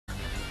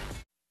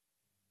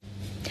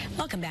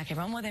Welcome back,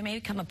 everyone. Well, there may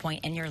come a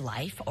point in your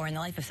life or in the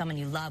life of someone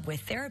you love where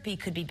therapy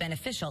could be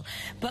beneficial.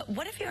 But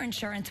what if your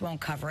insurance won't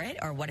cover it?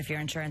 Or what if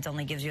your insurance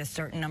only gives you a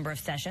certain number of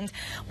sessions?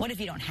 What if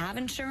you don't have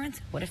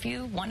insurance? What if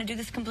you want to do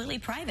this completely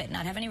private,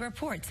 not have any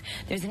reports?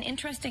 There's an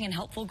interesting and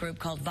helpful group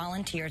called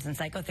Volunteers in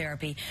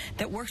Psychotherapy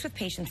that works with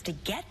patients to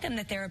get them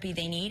the therapy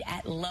they need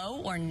at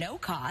low or no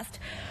cost,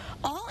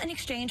 all in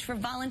exchange for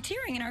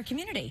volunteering in our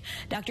community.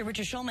 Dr.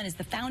 Richard Schulman is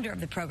the founder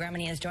of the program,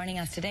 and he is joining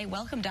us today.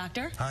 Welcome,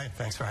 Doctor. Hi,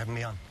 thanks for having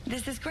me on.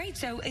 This is great.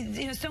 So,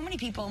 so many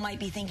people might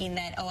be thinking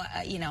that,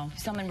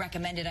 someone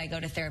recommended I go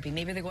to therapy.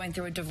 Maybe they're going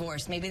through a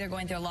divorce. Maybe they're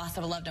going through a loss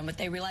of a loved one, but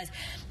they realize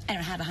I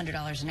don't have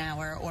 $100 an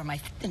hour, or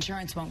my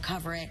insurance won't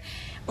cover it,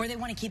 or they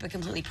want to keep it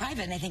completely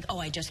private, and they think, oh,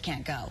 I just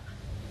can't go.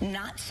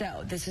 Not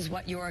so. This is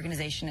what your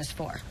organization is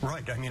for.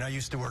 Right. I mean, I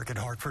used to work at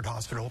Hartford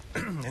Hospital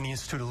in the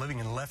Institute of Living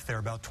and left there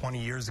about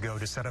 20 years ago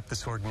to set up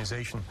this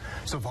organization.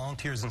 So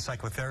Volunteers in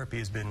Psychotherapy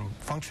has been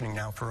functioning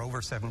now for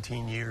over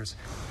 17 years.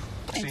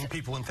 Seeing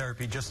people in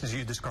therapy, just as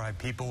you described,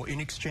 people in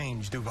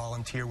exchange do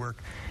volunteer work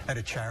at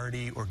a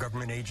charity or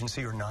government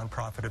agency or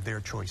nonprofit of their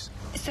choice.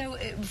 So,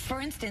 for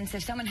instance,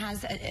 if someone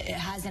has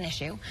an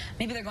issue,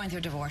 maybe they're going through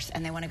a divorce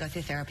and they want to go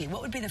through therapy,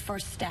 what would be the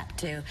first step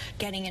to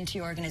getting into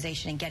your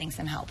organization and getting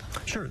some help?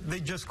 Sure.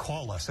 They just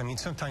call us. I mean,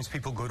 sometimes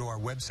people go to our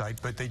website,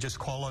 but they just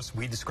call us.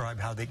 We describe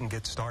how they can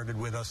get started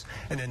with us.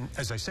 And then,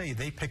 as I say,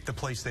 they pick the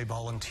place they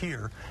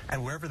volunteer,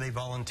 and wherever they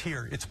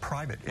volunteer, it's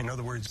private. In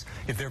other words,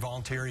 if they're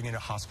volunteering in a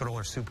hospital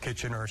or soup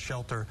kitchen or a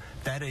shelter,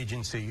 that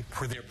agency,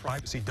 for their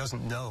privacy,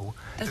 doesn't know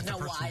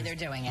why they're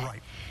doing it.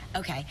 Right.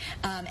 Okay.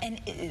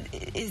 And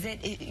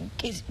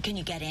can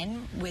you get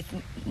in with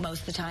most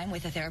of the time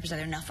with a therapist? Are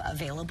there enough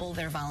available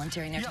that are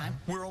volunteering their time?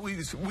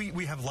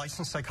 We have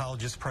licensed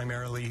psychologists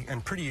primarily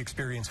and pretty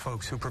experienced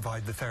folks who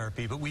provide the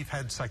therapy, but we've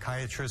had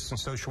psychiatrists and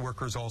social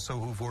workers also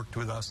who've worked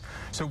with us.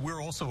 So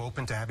we're also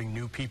open to having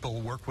new people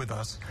work with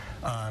us,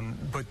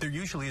 but there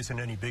usually isn't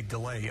any big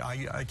delay.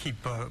 I keep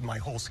my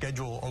whole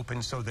schedule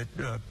open so that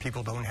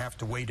people don't have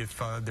to wait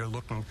if they're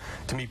looking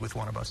to meet with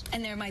one of us.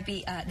 And there might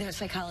be there's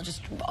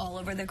psychologists all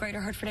over the greater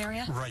Hartford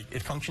area? Right.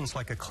 It functions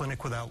like a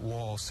clinic without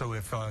walls. So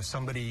if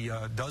somebody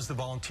does the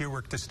volunteer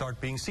work to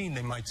start being seen,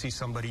 they might see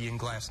somebody in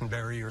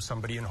Glastonbury or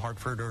somebody in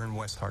Hartford or in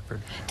West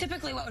Hartford.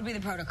 Typically, what would be the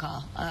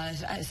protocol?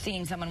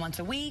 Seeing someone once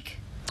a week?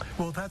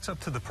 Well, that's up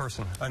to the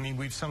person. I mean,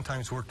 we've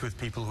sometimes worked with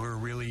people who are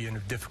really in a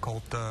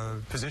difficult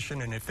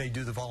position, and if they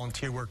do the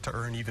volunteer work to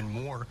earn even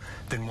more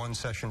than one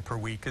session per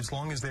week, as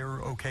long as they're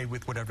okay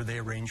with whatever they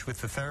arrange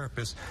with the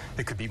therapist,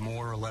 it could be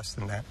more or less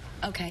than that.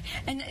 Okay.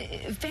 And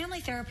family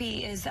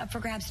therapy is up for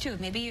grabs, too.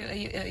 Maybe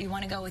you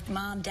want to go with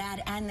mom,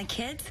 dad, and the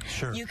kids?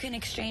 Sure. You can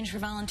exchange for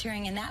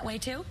volunteering in that way,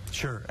 too?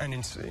 Sure. And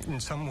in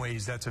some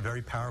ways, that's a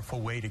very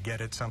powerful way to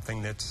get at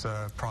something that's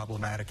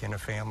problematic in a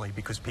family,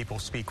 because people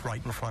speak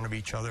right in front of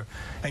each other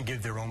and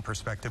give their own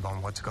perspective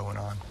on what's going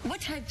on.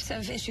 What types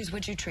of issues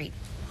would you treat?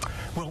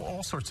 Well,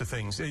 all sorts of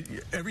things.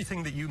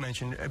 Everything that you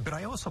mentioned, but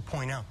I also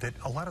point out that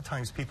a lot of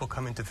times people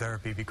come into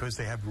therapy because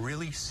they have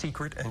really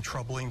secret and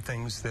troubling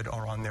things that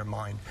are on their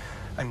mind.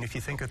 I mean, if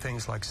you think of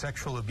things like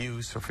sexual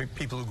abuse, or for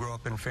people who grow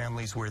up in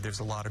families where there's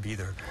a lot of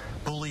either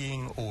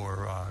bullying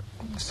or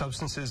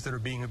substances that are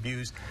being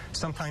abused,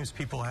 sometimes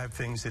people have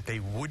things that they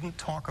wouldn't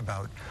talk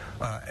about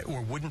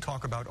or wouldn't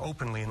talk about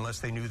openly unless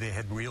they knew they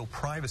had real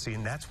privacy.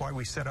 And that's why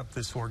we set up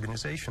this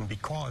organization,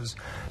 because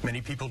many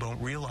people don't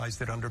realize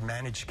that under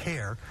managed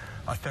care,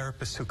 a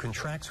therapist who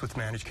contracts with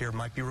managed care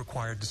might be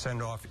required to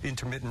send off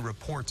intermittent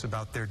reports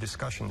about their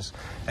discussions.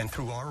 And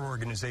through our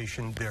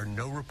organization, there are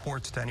no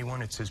reports to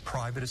anyone. It's as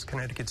private as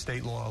Connecticut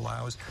state law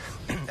allows.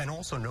 And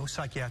also, no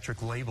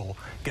psychiatric label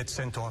gets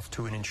sent off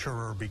to an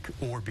insurer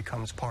or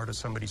becomes part of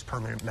somebody's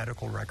permanent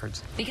medical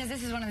records. Because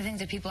this is one of the things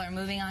that people are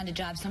moving on to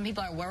jobs. Some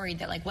people are worried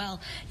that, like, well,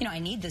 I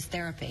need this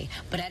therapy,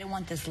 but I don't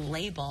want this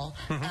label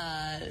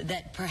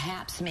that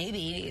perhaps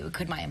maybe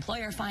could my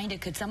employer find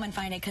it? Could someone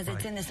find it? Because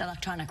it's in this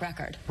electronic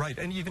record. Right,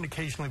 and even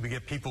occasionally we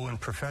get people in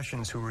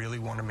professions who really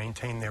want to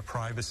maintain their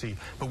privacy,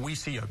 but we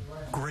see a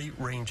great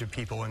range of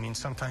people. I mean,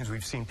 sometimes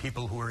we've seen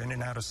people who are in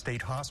and out of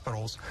state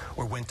hospitals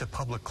or went to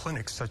public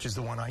clinics, such as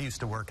the one I used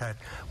to work at,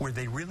 where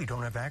they really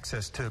don't have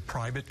access to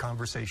private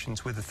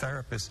conversations with a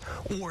therapist,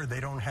 or they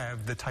don't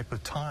have the type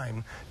of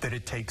time that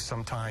it takes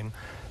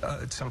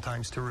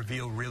sometimes to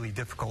reveal really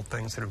difficult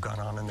things that have gone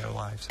on in their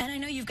lives. And I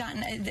know you've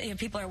gotten,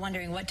 people are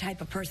wondering what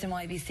type of person will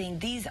I be seeing.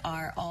 These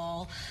are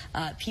all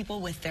people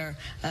with their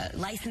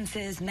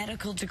licenses,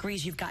 medical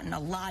degrees. You've gotten a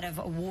lot of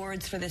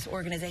awards for this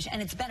organization,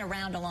 and it's been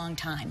around a long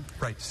time.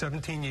 Right,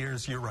 17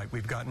 years, you're right.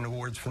 We've gotten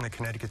awards from the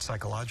Connecticut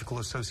Psychological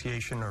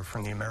Association or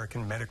from the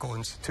American Medical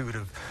Institute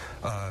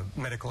of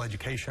Medical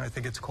Education, I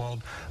think it's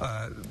called.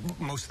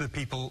 Most of the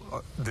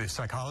people, the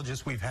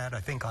psychologists we've had, I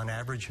think on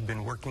average have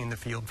been working in the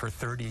field for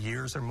 30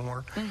 years or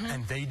more,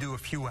 and they do a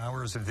few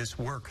hours of this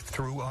work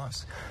through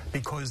us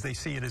because they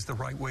see it as the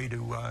right way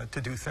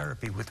to do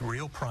therapy with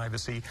real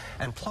privacy.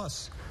 And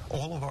plus,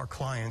 all of our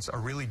clients clients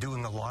are really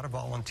doing a lot of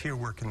volunteer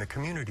work in the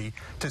community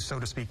to, so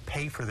to speak,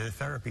 pay for their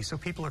therapy. So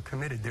people are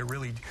committed. They're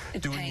really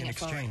doing an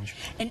exchange.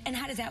 And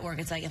how does that work?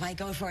 It's like if I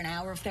go for an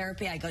hour of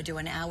therapy, I go do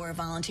an hour of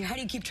volunteer. How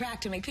do you keep track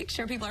to make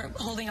sure people are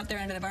holding up their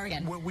end of the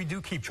bargain? Well, we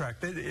do keep track.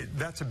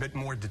 That's a bit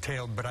more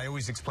detailed, but I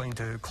always explain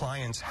to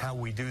clients how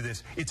we do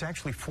this. It's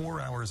actually 4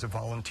 hours of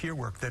volunteer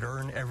work that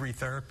earn every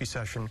therapy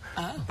session,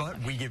 but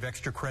we give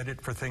extra credit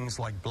for things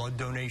like blood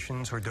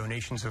donations or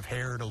donations of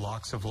hair to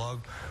Locks of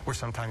Love, where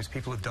sometimes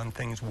people have done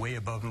things way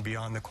above and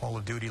beyond the call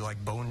of duty,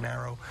 like bone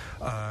marrow.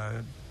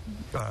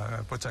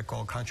 What's that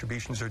called?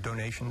 Contributions or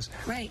donations.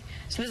 Right.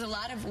 So there's a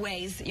lot of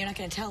ways. You're not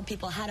going to tell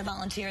people how to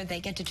volunteer. They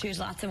get to choose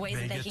lots of ways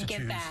that they can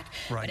give back.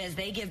 Right. But as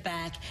they give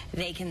back,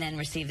 they can then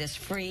receive this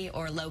free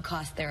or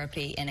low-cost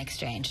therapy in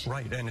exchange.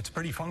 Right, and it's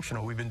pretty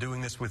functional. We've been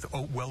doing this with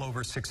well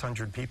over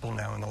 600 people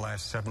now in the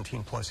last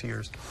 17-plus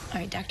years.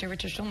 All right, Dr.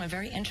 Richard Schulman,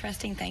 very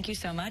interesting. Thank you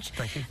so much.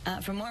 Thank you.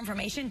 For more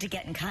information, to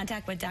get in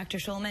contact with Dr.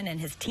 Schulman and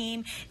his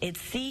team,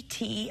 it's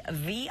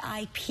ctvip.org.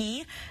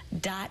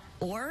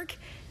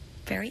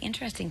 Very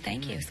interesting.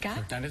 Thank you.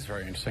 Scott? That is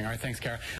very interesting. All right, thanks, Kara.